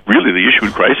 Right. Really, the issue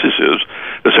in crisis is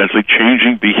essentially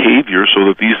changing behavior so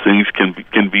that these things can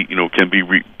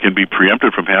be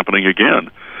preempted from happening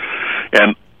again.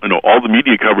 And all the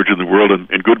media coverage in the world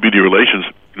and good media relations,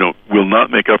 will not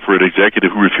make up for an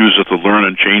executive who refuses to learn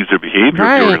and change their behavior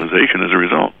of the organization as a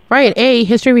result. Right. A,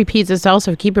 history repeats itself,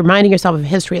 so keep reminding yourself of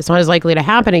history. It's not as likely to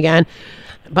happen again.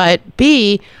 But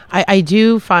B, I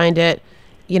do find it.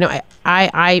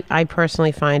 I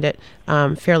personally find it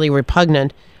fairly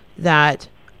repugnant that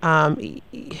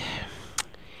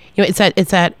it's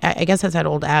that I guess that's that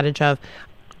old adage of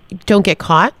don't get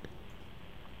caught,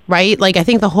 right? Like, I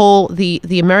think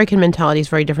the American mentality is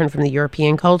very different from the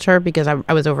European culture, because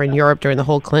I was over in Europe during the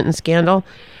whole Clinton scandal,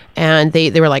 and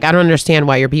they were like, I don't understand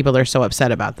why your people are so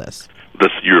upset about this.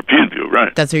 That's the European view,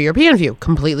 right? That's their European view,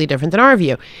 completely different than our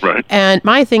view. Right. And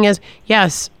my thing is,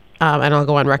 yes, and I'll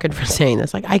go on record for saying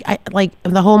this, like, I like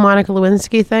the whole Monica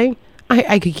Lewinsky thing,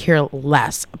 I could care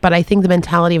less. But I think the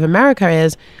mentality of America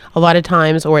is, a lot of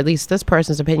times, or at least this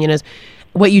person's opinion is,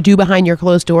 what you do behind your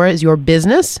closed door is your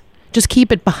business. Just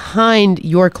keep it behind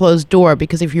your closed door,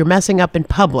 because if you're messing up in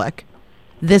public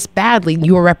this badly,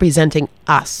 you are representing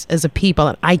us as a people,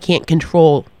 and I can't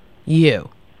control you.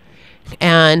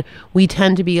 And we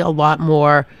tend to be a lot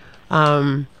more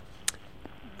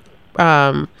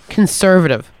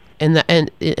conservative in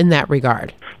that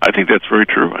regard. I think that's very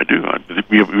true. I do.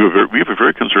 We have a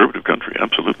very conservative country,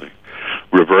 absolutely.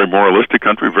 We're a very moralistic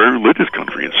country, a very religious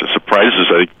country. It's a surprise,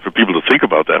 I think, for people to think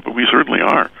about that, but we certainly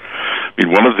are. I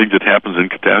mean, one of the things that happens in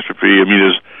catastrophe,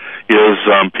 is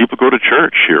people go to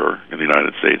church here in the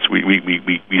United States.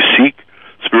 We seek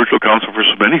spiritual counsel for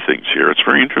so many things here. It's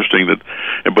very interesting but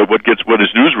what is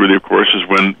newsworthy, of course, is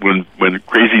when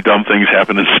crazy, dumb things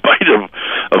happen in spite of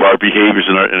our behaviors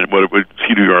and what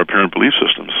seem to be our apparent belief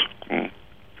systems.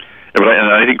 And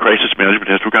I think crisis management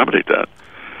has to accommodate that.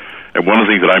 And one of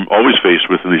the things that I'm always faced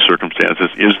with in these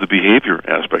circumstances is the behavior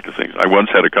aspect of things. I once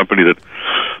had a company that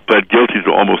pled guilty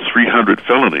to almost 300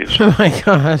 felonies. Oh my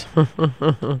God!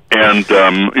 And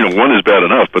one is bad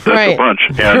enough, but that's a bunch.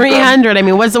 And, 300. I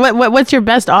mean, what's your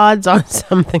best odds on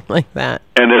something like that?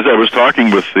 And as I was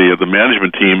talking with the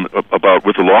management team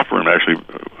with the law firm actually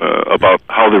about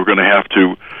how they were going to have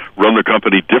to run the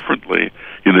company differently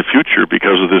in the future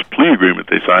because of this plea agreement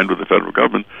they signed with the federal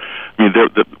government. I mean,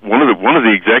 one of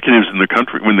the executives in the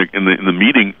country in the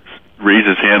meeting raised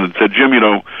his hand and said, "Jim,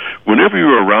 whenever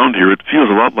you're around here, it feels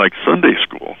a lot like Sunday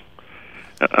school."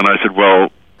 And I said,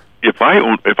 "Well, if I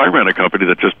ran a company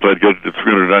that just pled guilty to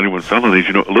 391 felonies,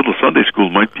 a little Sunday school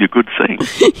might be a good thing."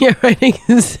 Yeah, right,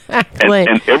 exactly.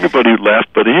 And everybody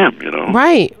laughed but him,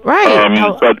 Right.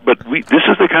 But this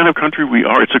is the kind of country we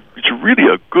are. It's really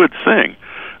a good thing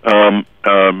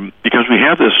because we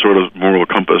have this sort of moral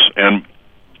compass, and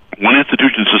one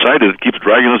institution in society that keeps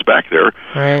dragging us back there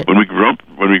when we go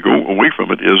away from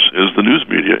it is the news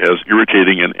media, as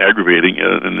irritating and aggravating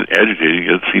and agitating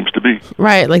as it seems to be.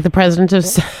 Right, like the president of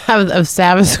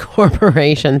Savvis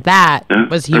Corporation. That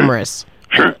was humorous.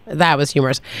 Sure. That was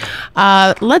humorous.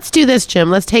 Let's do this,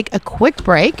 Jim. Let's take a quick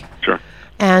break. Sure.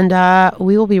 And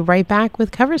we will be right back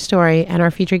with Cover Story and our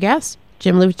featured guest,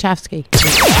 Jim Luchowski.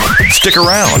 Stick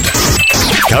around.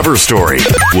 Cover Story.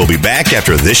 We'll be back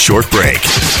after this short break.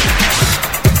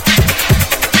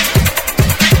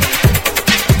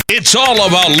 It's all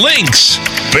about links,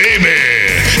 baby.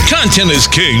 Content is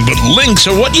king, but links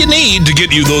are what you need to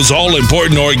get you those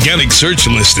all-important organic search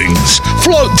listings.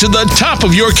 Float to the top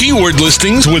of your keyword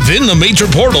listings within the major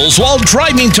portals while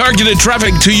driving targeted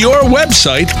traffic to your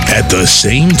website at the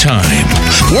same time.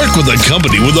 Work with a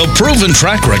company with a proven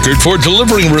track record for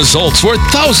delivering results for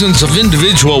thousands of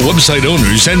individual website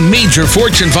owners and major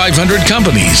Fortune 500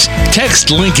 companies.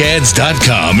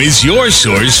 TextLinkAds.com is your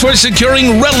source for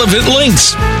securing relevant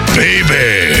links.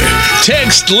 Baby,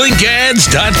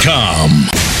 TextLinkAds.com.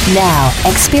 Now,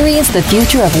 experience the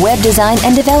future of web design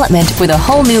and development with a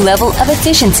whole new level of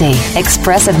efficiency,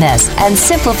 expressiveness, and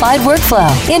simplified workflow.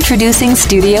 Introducing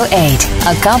Studio 8,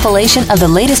 a compilation of the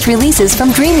latest releases from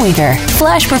Dreamweaver,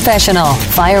 Flash Professional,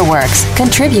 Fireworks,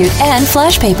 Contribute, and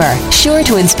FlashPaper. Sure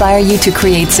to inspire you to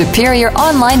create superior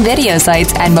online video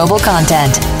sites and mobile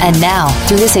content. And now,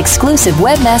 through this exclusive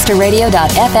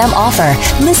WebmasterRadio.fm offer,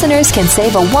 listeners can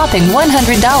save a whopping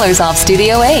 $100 off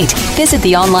Studio 8. Visit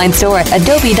the online store at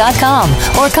Adobe.com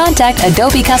or contact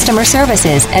Adobe Customer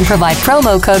Services and provide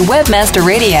promo code Webmaster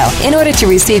Radio in order to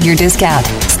receive your discount.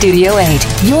 Studio 8,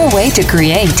 your way to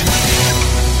create.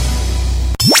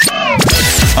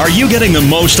 Are you getting the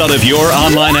most out of your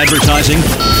online advertising?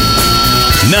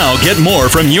 Now get more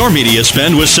from your media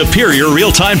spend with superior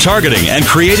real-time targeting and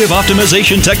creative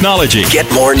optimization technology.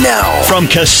 Get more now from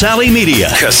Casale Media.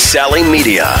 Casale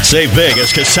Media. Save big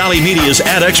as Casale Media's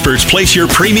ad experts place your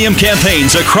premium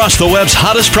campaigns across the web's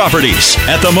hottest properties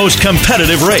at the most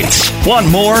competitive rates. Want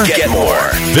more? Get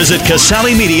more. Visit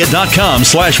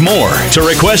CasaleMedia.com/more to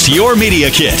request your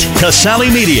media kit. Casale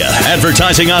Media.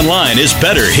 Advertising online is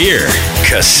better here.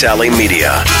 Casale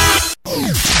Media.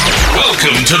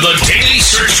 Welcome to the Daily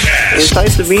Searchcast.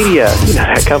 Incisive Media,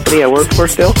 that company I work for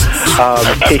still. I've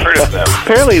heard of them.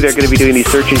 Apparently, they're going to be doing these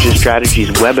search engine strategies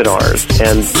webinars,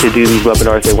 and to do these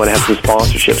webinars, they want to have some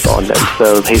sponsorships on them.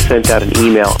 So they sent out an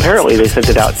email. Apparently, they sent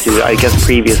it out to, I guess,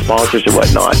 previous sponsors or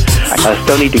whatnot.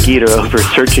 Stoney DeGeeter over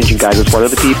Search Engine Guide was one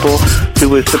of the people who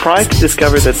was surprised to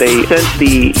discover that they sent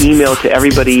the email to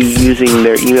everybody using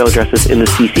their email addresses in the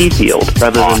CC field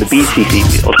rather than the BCC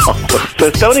field.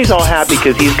 So Stoney's all happy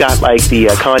because he's got like the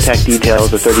contact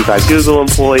details of 35 Google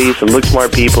employees, some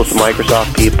LookSmart people, some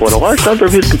Microsoft people, and a large number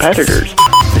of his competitors.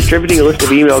 Distributing a list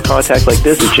of email contacts like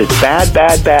this is just bad,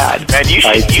 bad, bad. Man, you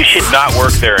should not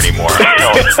work there anymore.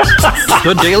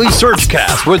 The Daily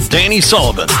Searchcast with Danny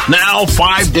Sullivan. Now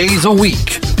 5 days a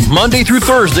week. Monday through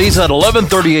Thursdays at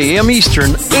 11:30 a.m.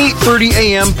 Eastern, 8:30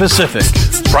 a.m. Pacific.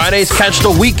 Fridays catch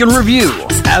the week in review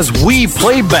as we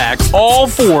play back all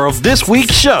 4 of this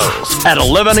week's shows at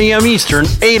 11 a.m. Eastern,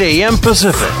 8 a.m.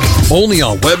 Pacific. Only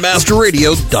on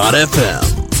webmasterradio.fm.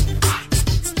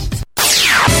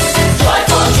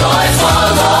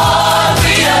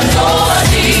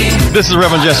 This is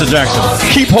Reverend Jesse Jackson.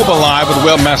 Keep hope alive with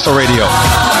Webmaster Radio.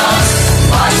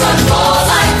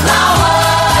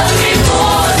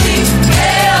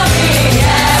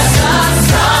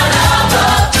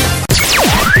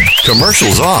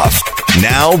 Commercials off.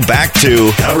 Now back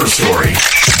to Cover Story.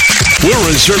 We're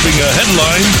reserving a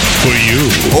headline for you.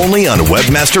 Only on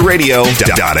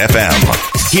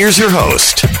webmasterradio.fm. Here's your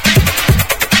host.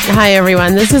 Hi,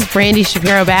 everyone. This is Brandy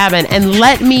Shapiro-Babin, and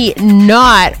let me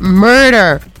not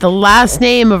murder the last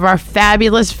name of our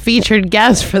fabulous featured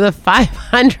guest for the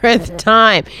 500th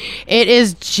time. It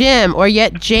is Jim, or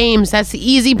yet James. That's the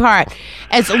easy part.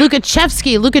 It's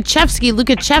Lukachevsky.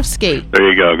 There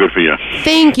you go. Good for you.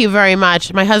 Thank you very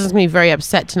much. My husband's going to be very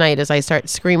upset tonight as I start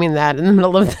screaming that in the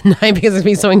middle of the night because it's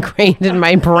going to be so ingrained in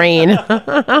my brain.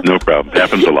 No problem.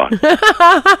 Happens a lot.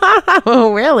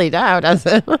 Oh, really? No, does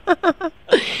it?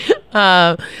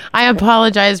 I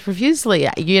apologize profusely.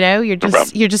 You're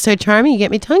just so charming. You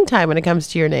get me tongue-tied when it comes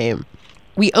to your name.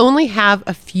 We only have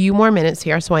a few more minutes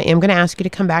here, so I am going to ask you to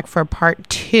come back for a part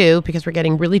 2 because we're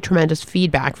getting really tremendous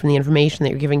feedback from the information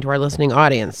that you're giving to our listening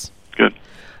audience. Good.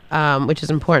 Which is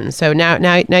important. So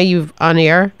now you've on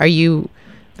air. Are you?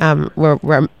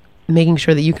 We're making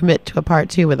sure that you commit to a part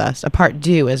 2 with us, a part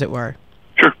due, as it were.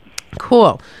 Sure.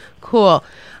 Cool.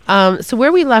 So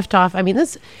where we left off, I mean,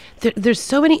 there's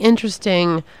so many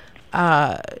interesting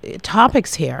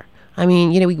topics here. I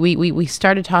mean, we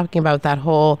started talking about that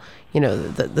whole,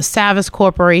 the Savvis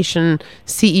Corporation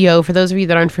CEO. For those of you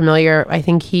that aren't familiar, I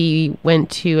think he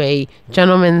went to a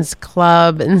gentleman's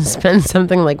club and spent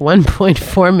something like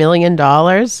 $1.4 million,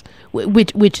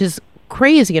 which is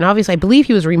crazy. And obviously, I believe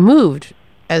he was removed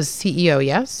as CEO,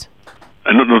 yes?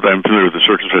 I don't know that I'm familiar with the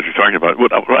circumstances you're talking about.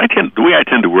 The way I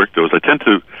tend to work, though, is I tend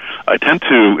to,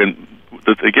 and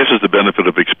I guess is the benefit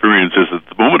of experience is that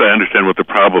the moment I understand what the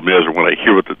problem is, or when I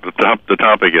hear what the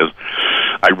topic is,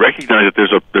 I recognize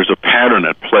that there's a pattern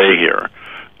at play here,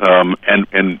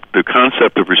 and the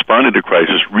concept of responding to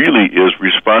crisis really is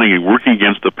responding and working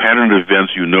against the pattern of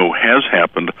events has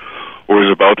happened or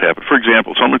is about to happen. For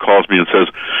example, someone calls me and says,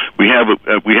 "We have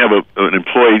an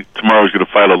employee tomorrow who's going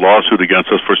to file a lawsuit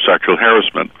against us for sexual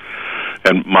harassment."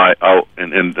 And I'll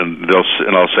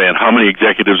say, and how many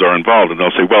executives are involved? And they'll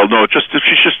say, well, no, she's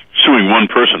just suing one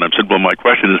person. I said, well, my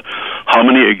question is, how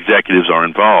many executives are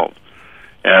involved?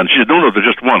 And she said, no, there's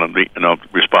just one. And I'll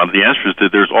respond. The answer is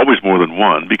that there's always more than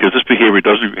one because this behavior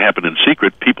doesn't happen in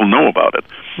secret. People know about it.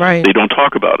 Right. They don't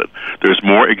talk about it. There's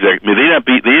more executives. They may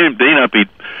not be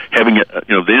having,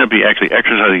 they not be actually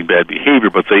exercising bad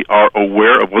behavior, but they are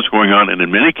aware of what's going on. And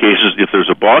in many cases, if there's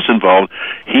a boss involved,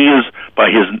 he is by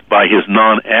his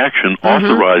non-action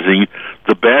authorizing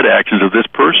the bad actions of this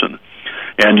person.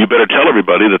 And you better tell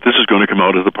everybody that this is going to come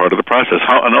out as a part of the process.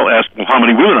 And I'll ask, well, how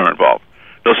many women are involved?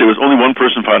 They'll say, it was only one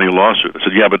person filing a lawsuit. I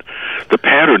said, yeah, but the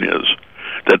pattern is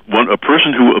that a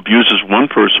person who abuses one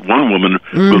woman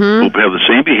will have the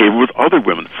same behavior with other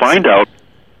women. Find out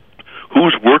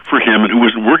who's worked for him and who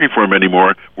isn't working for him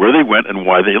anymore, where they went and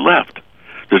why they left.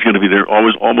 There's going to be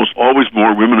almost always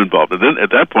more women involved. And then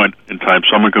at that point in time,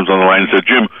 someone comes on the line and says,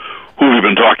 Jim, who have you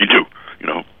been talking to?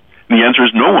 And the answer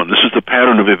is no one. This is the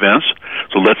pattern of events.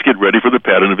 So let's get ready for the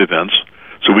pattern of events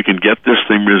so we can get this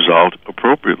thing resolved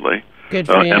appropriately. Good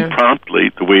for you. And promptly,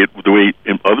 the way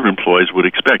other employees would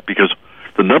expect, because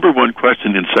the number one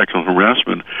question in sexual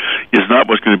harassment is not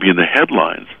what's going to be in the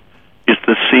headlines; it's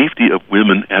the safety of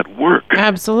women at work.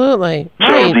 Absolutely. So,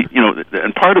 right.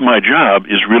 And part of my job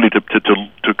is really to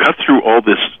cut through all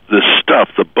this stuff,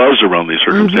 the buzz around these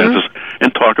circumstances,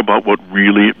 and talk about what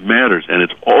really matters. And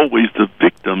it's always the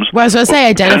victims Well, I was going to say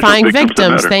identifying victims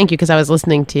victims. Thank you, because I was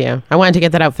listening to you. I wanted to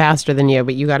get that out faster than you,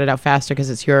 but you got it out faster because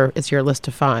it's your list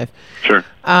of 5. Sure.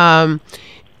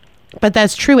 But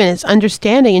that's true, and it's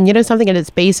understanding. And you know something at its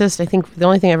basis, I think the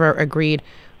only thing I ever agreed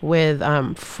with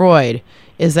Freud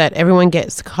is that everyone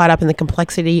gets caught up in the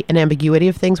complexity and ambiguity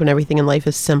of things when everything in life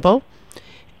is simple.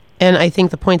 And I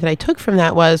think the point that I took from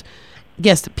that was,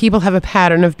 yes, people have a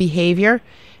pattern of behavior.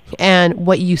 And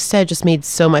what you said just made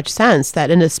so much sense, that,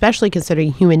 and especially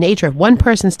considering human nature, if one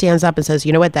person stands up and says,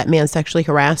 you know what, that man sexually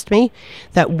harassed me,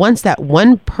 that once that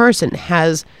one person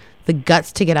has the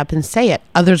guts to get up and say it,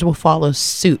 others will follow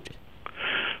suit.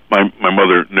 My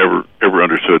mother never ever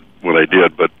understood what I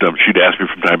did, but she'd ask me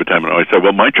from time to time, and I said,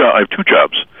 well, my job, I have 2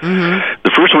 jobs. Mm-hmm.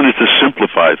 The first one is to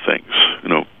simplify things,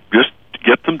 just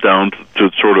get them down to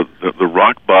sort of the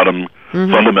rock bottom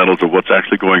fundamentals of what's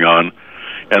actually going on,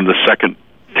 and the second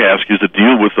task is to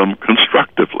deal with them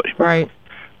constructively. Right.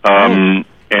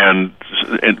 And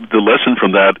the lesson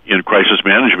from that in crisis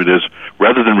management is,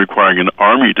 rather than requiring an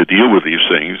army to deal with these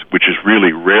things, which is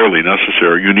really rarely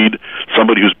necessary, you need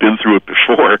somebody who's been through it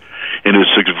before and who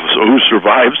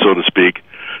survived, so to speak,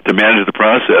 to manage the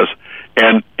process.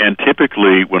 And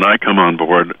typically, when I come on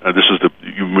board,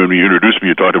 when you introduced me,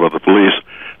 you talked about the police.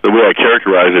 The way I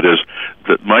characterize it is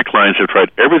that my clients have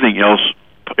tried everything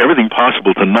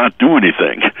possible to not do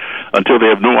anything until they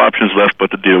have no options left but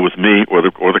to deal with me or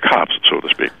the cops, so to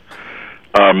speak.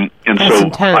 And that's so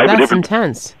intense. That's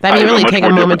intense. That you really take a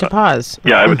moment to pause.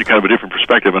 Yeah, I have kind of a different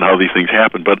perspective on how these things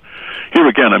happen. But here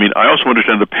again, I also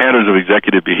understand the patterns of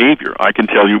executive behavior. I can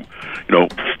tell you,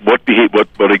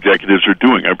 what executives are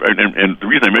doing. And the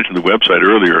reason I mentioned the website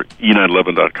earlier,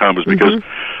 e911.com, is because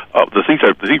the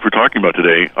things we're talking about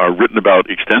today are written about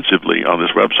extensively on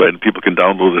this website, and people can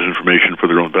download this information for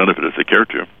their own benefit if they care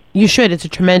to. You should. It's a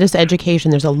tremendous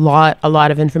education. There's a lot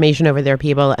of information over there,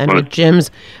 people. And with Jim's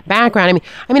background,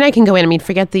 I can go in.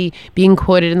 Forget the being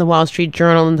quoted in the Wall Street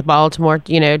Journal and the Baltimore,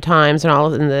 Times and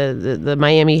all, and the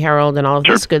Miami Herald and all of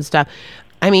this good stuff.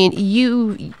 I'm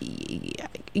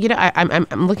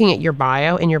looking at your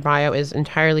bio, and your bio is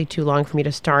entirely too long for me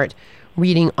to start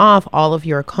reading off all of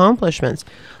your accomplishments.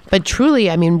 But truly,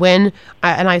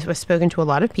 I've spoken to a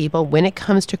lot of people, when it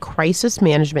comes to crisis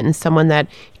management and someone that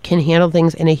can handle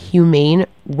things in a humane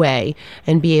way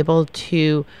and be able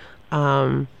to,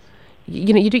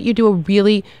 you do a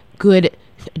really good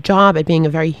job at being a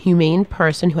very humane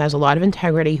person who has a lot of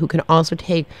integrity, who can also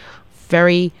take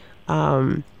very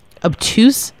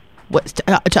obtuse,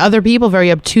 to other people, very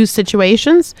obtuse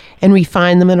situations and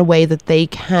refine them in a way that they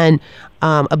can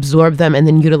absorb them and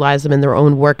then utilize them in their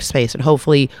own workspace and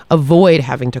hopefully avoid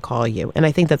having to call you. And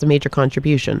I think that's a major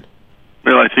contribution.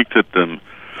 Well, I think that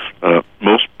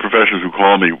most professionals who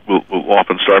call me will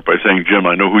often start by saying, Jim,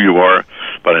 I know who you are,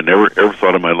 but I never ever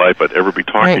thought in my life I'd ever be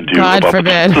talking to you about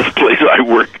the place I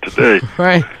work today.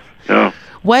 Right. Yeah.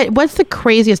 What's the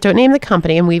craziest, don't name the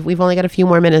company, and we've only got a few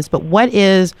more minutes, but what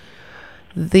is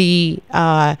the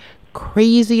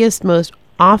craziest, most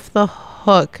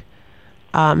off-the-hook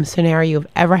scenario you've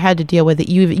ever had to deal with that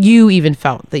you even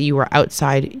felt that you were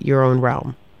outside your own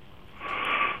realm?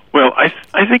 Well, I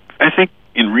think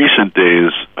in recent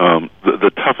days,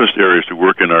 the toughest areas to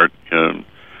work in are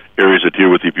areas that deal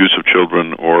with the abuse of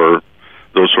children or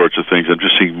those sorts of things. I'm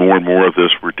just seeing more and more of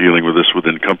this. We're dealing with this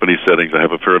within company settings. I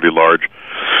have a fairly large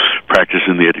practice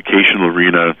in the educational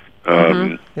arena,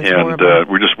 and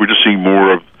we're just seeing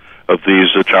more of these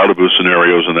child abuse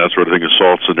scenarios and that sort of thing,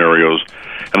 assault scenarios.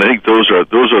 And I think those are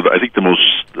I think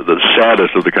the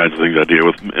saddest of the kinds of things I deal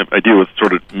with. I deal with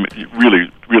sort of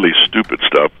really, really stupid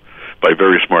stuff by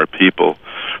very smart people.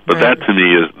 But that to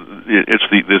me is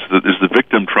the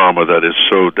victim trauma that is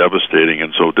so devastating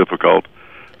and so difficult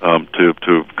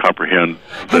to comprehend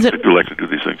that people like to do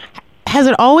these things. Has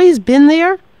it always been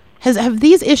there? Have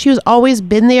these issues always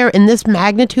been there in this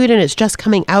magnitude, and it's just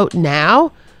coming out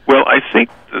now? Well, I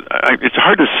think it's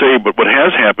hard to say, but what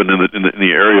has happened in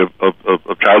the area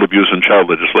of child abuse and child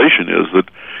legislation is that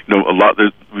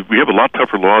we have a lot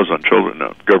tougher laws on children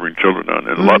now, governing children now, and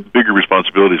a lot bigger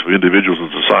responsibilities for individuals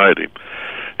in society,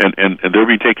 and they're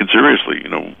being taken seriously.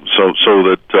 So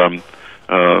that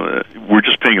we're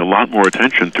just paying a lot more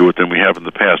attention to it than we have in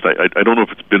the past. I don't know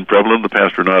if it's been prevalent in the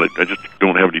past or not. I just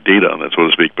don't have any data on that, so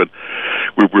to speak. But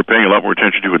we're paying a lot more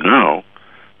attention to it now.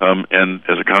 And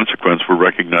as a consequence, we're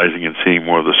recognizing and seeing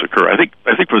more of this occur. I think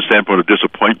from the standpoint of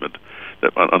disappointment,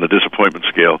 that on the disappointment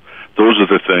scale, those are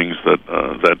the things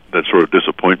that sort of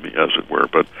disappoint me, as it were.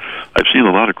 But I've seen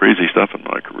a lot of crazy stuff in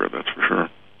my career, that's for sure.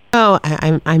 Oh,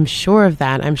 I'm sure of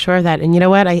that. I'm sure of that. And you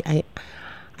know what? I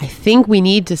think we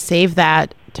need to save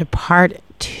that to part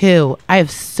 2. I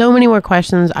have so many more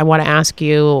questions I want to ask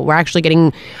you. We're actually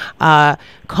getting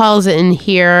calls in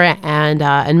here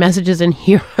and messages in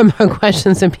here about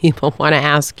questions that people want to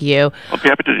ask you. I'll be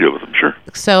happy to deal with them, sure.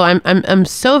 So I'm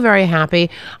so very happy.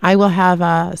 I will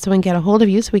have someone get a hold of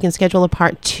you so we can schedule a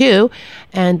part 2.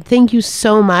 And thank you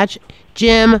so much,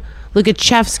 Jim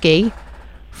Lukachevsky,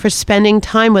 for spending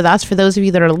time with us. For those of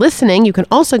you that are listening, you can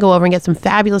also go over and get some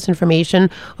fabulous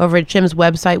information over at Jim's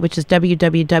website, which is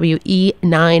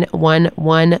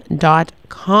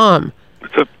www.e911.com.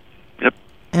 That's it. Yep.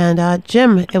 And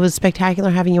Jim, it was spectacular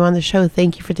having you on the show.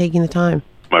 Thank you for taking the time.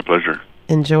 My pleasure.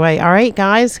 Enjoy. All right,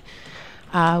 guys.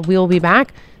 We will be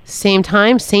back same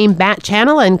time, same bat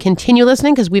channel, and continue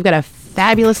listening because we've got a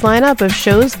fabulous lineup of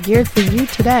shows geared for you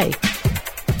today.